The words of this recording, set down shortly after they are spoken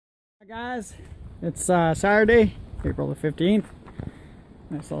Guys, it's Saturday, April the 15th.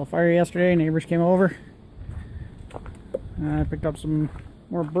 Nice little fire yesterday. Neighbors came over. I picked up some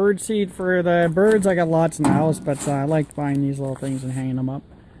more bird seed for the birds. I got lots in the house, but I like buying these little things and hanging them up.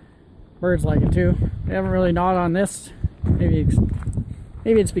 Birds like it too. They haven't really gnawed on this. Maybe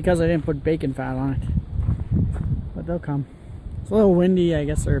it's because I didn't put bacon fat on it, but they'll come. It's a little windy. I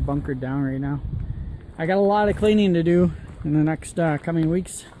guess they're bunkered down right now. I got a lot of cleaning to do in the next coming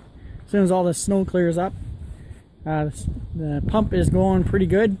weeks. As soon as all the snow clears up, the pump is going pretty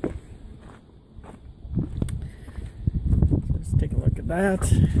good. Let's take a look at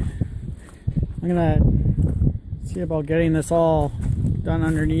that. I'm gonna see about getting this all done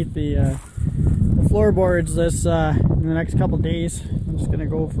underneath the floorboards this in the next couple days. I'm just gonna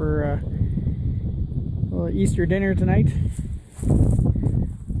go for a little Easter dinner tonight,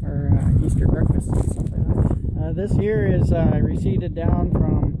 or Easter breakfast and stuff like that. This here is receded down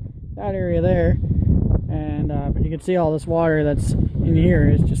from that area there, and but you can see all this water that's in here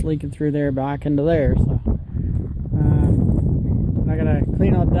is just leaking through there back into there. So I gotta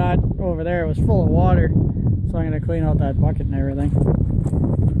clean out that over there. It was full of water, so I'm gonna clean out that bucket and everything.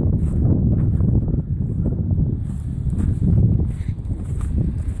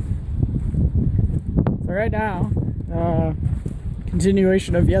 So right now,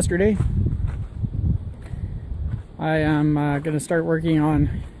 continuation of yesterday, I am gonna start working on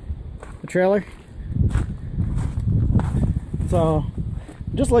the trailer. So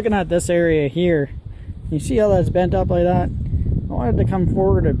just looking at this area here, you see how that's bent up like that? I wanted to come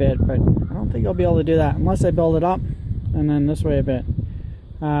forward a bit, but I don't think I'll be able to do that unless I build it up and then this way a bit.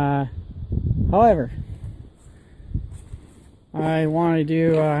 However, I want to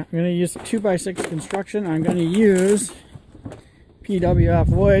do I'm going to use 2x6 construction. I'm going to use PWF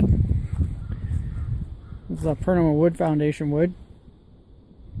wood. This is a permanent wood foundation wood,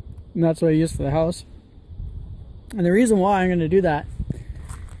 and that's what I use for the house. And the reason why I'm going to do that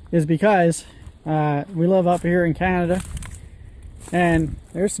is because we live up here in Canada, and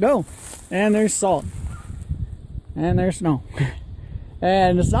there's snow, and there's salt, and there's snow.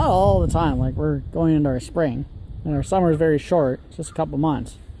 And it's not all the time. Like, we're going into our spring, and our summer is very short. It's just a couple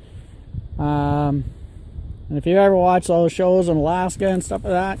months. And if you ever watch those shows in Alaska and stuff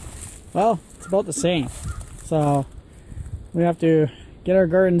like that, well, it's about the same. So we have to get our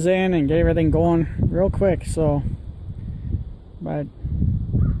gardens in and get everything going real quick. So, but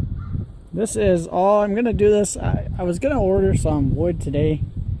this is all I'm gonna do. This I was gonna order some wood today,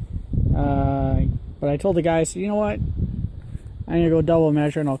 but I told the guys, you know what, I'm gonna go double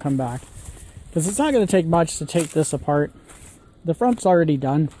measure and I'll come back, because it's not gonna take much to take this apart. The front's already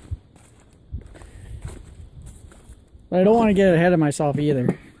done, but I don't want to get ahead of myself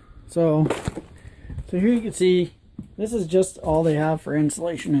either. So here you can see, this is just all they have for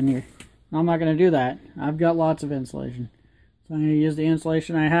insulation in here. I'm not going to do that. I've got lots of insulation, so I'm going to use the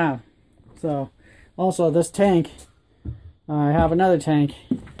insulation I have. So also this tank, I have another tank.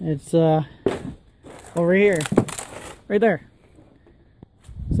 It's over here, right there.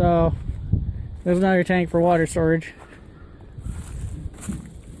 So there's another tank for water storage.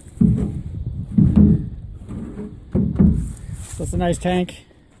 So it's a nice tank,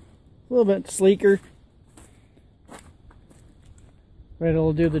 a little bit sleeker, but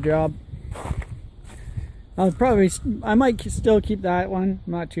it'll do the job. I might still keep that one.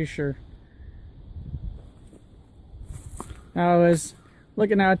 I'm not too sure. I was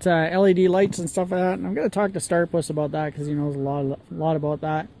looking at LED lights and stuff like that, and I'm going to talk to Starpuss about that, because he knows a lot about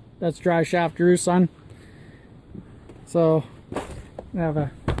that. That's Dry Shaft Drew's son. So I have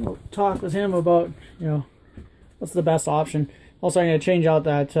a little talk with him about, you know, what's the best option. Also, I'm going to change out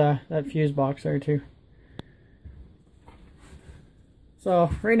that fuse box there too.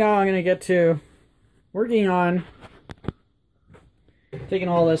 So right now I'm going to get to working on taking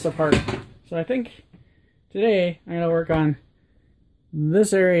all this apart. So I think today I'm going to work on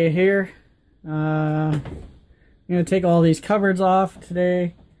this area here. I'm going to take all these cupboards off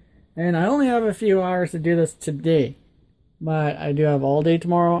today. And I only have a few hours to do this today, but I do have all day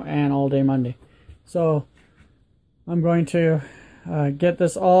tomorrow and all day Monday. So I'm going to get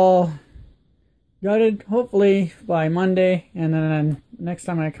this all gutted, hopefully by Monday, and then next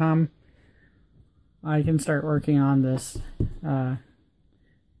time I come, I can start working on this, the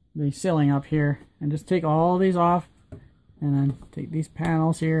ceiling up here, and just take all these off, and then take these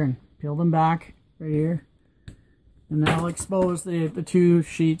panels here and peel them back right here, and then I'll expose the two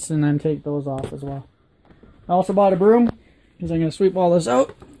sheets and then take those off as well. I also bought a broom, because I'm going to sweep all this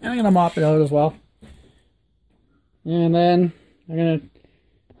out, and I'm going to mop it out as well. And then I'm going to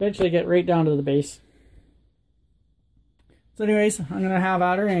eventually get right down to the base. It's So anyways, I'm going to have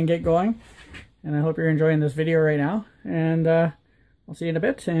at her and get going. And I hope you're enjoying this video right now. And I'll see you in a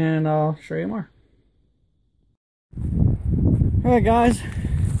bit and I'll show you more. Alright guys,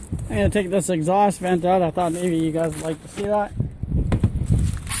 I'm going to take this exhaust vent out. I thought maybe you guys would like to see that.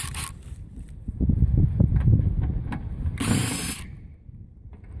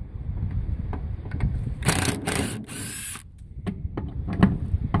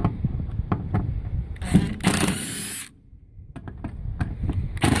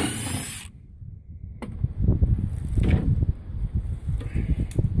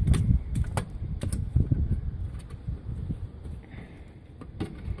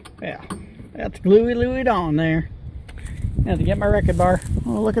 Yeah, that's gluey on there. I have to get my record bar.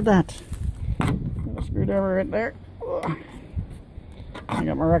 Oh, look at that. Got a screwdriver right there. Ugh. I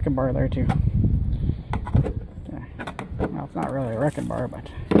got my record bar there too. Okay. Well, it's not really a record bar, but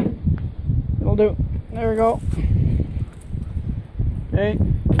it'll do. There we go. Okay,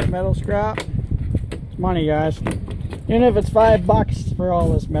 metal scrap. It's money, guys. Even if it's $5 for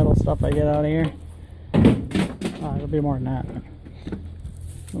all this metal stuff I get out of here. It'll be more than that.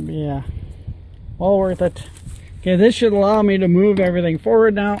 It'll be well worth it. Okay, this should allow me to move everything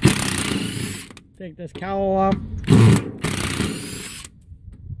forward now. Take this cowl off.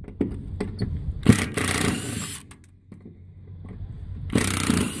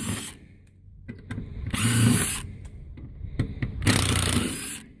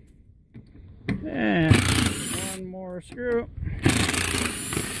 And one more screw.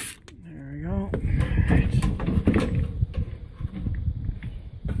 There we go.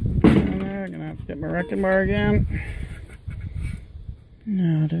 I'm gonna have to get my wrecking bar again.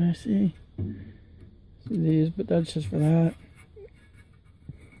 Now, do I see these? But that's just for that.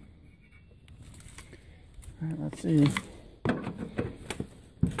 Alright, let's see.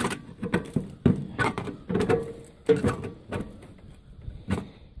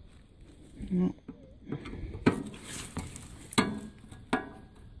 No.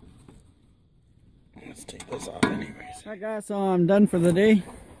 Let's take this off anyways. Alright guys, so I'm done for the day.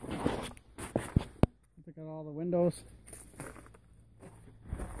 Look at all the windows.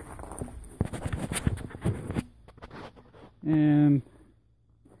 And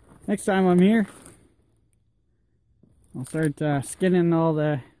next time I'm here, I'll start skinning all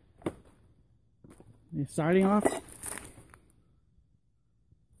the siding off.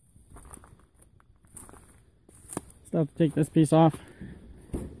 Still have to take this piece off.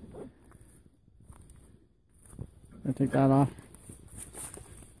 I'll take that off.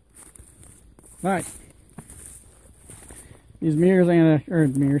 Right. These mirrors I'm gonna,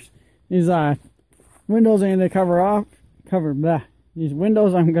 these windows I'm gonna these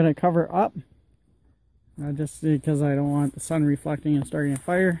windows I'm gonna cover up. Just because I don't want the sun reflecting and starting a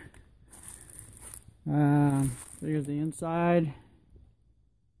fire. So here's the inside.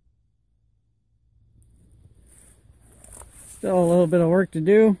 Still a little bit of work to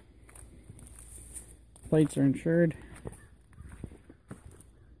do. Plates are insured.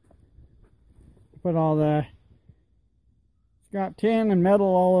 Put all the scrap tin and metal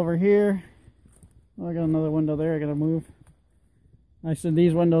all over here. Oh, I got another window there I gotta move. I said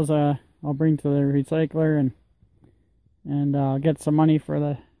these windows I'll bring to the recycler and I'll get some money for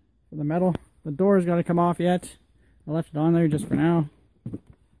the metal. The door's got to come off yet. I left it on there just for now.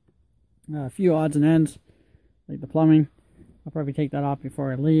 A few odds and ends, like the plumbing. I'll probably take that off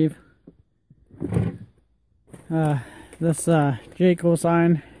before I leave. This Jayco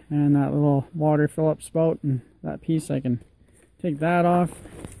sign and that little water fill-up spout and that piece, I can take that off.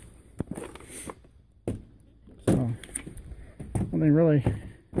 So nothing really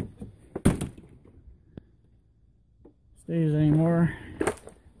stays anymore.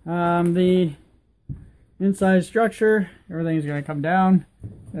 The inside structure, everything's gonna come down.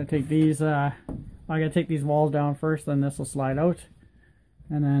 I'm gonna take these. I gotta take these walls down first, then this will slide out,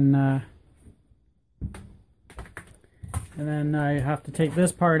 and then I have to take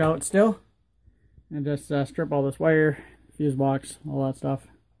this part out still, and just strip all this wire, fuse box, all that stuff,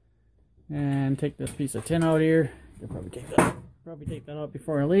 and take this piece of tin out here. I'll probably take that out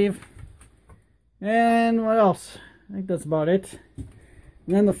before I leave. And what else? I think that's about it.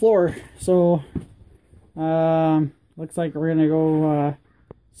 And then the floor. So looks like we're gonna go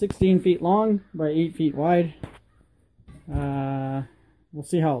 16 feet long by 8 feet wide. We'll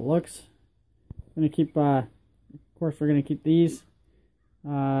see how it looks. I'm gonna keep of course we're gonna keep these.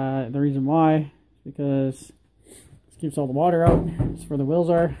 The reason why is because this keeps all the water out. It's where the wheels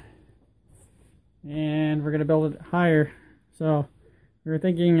are. And we're gonna build it higher. So we were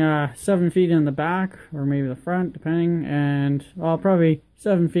thinking 7 feet in the back, or maybe the front, depending, and well, probably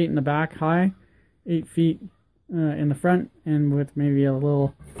 7 feet in the back high, 8 feet in the front, and with maybe a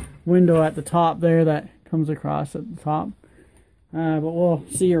little window at the top there that comes across at the top. But we'll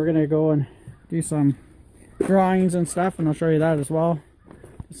see. We're gonna go and do some drawings and stuff, and I'll show you that as well.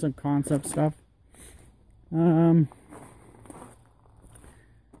 Just some concept stuff.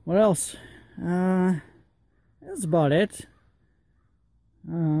 What else? That's about it.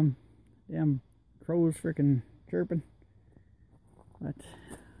 Damn crows freaking chirping. But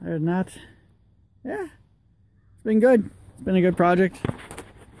other than that, yeah, it's been good. It's been a good project.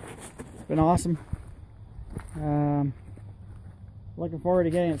 It's been awesome. Looking forward to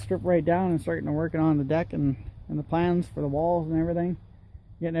getting it stripped right down and starting to working on the deck and the plans for the walls and everything.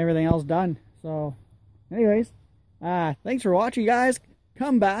 Getting everything else done. So anyways, thanks for watching, guys.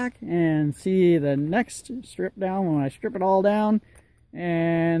 Come back and see the next strip down when I strip it all down,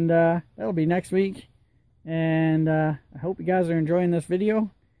 and that'll be next week. And I hope you guys are enjoying this video,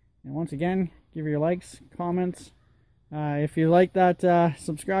 and once again, give your likes, comments. If you like that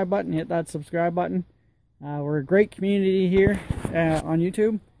subscribe button, hit that subscribe button. We're a great community here on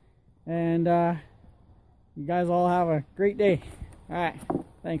YouTube, and you guys all have a great day. All right,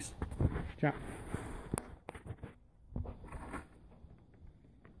 thanks. Ciao.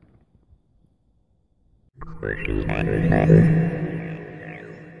 Versus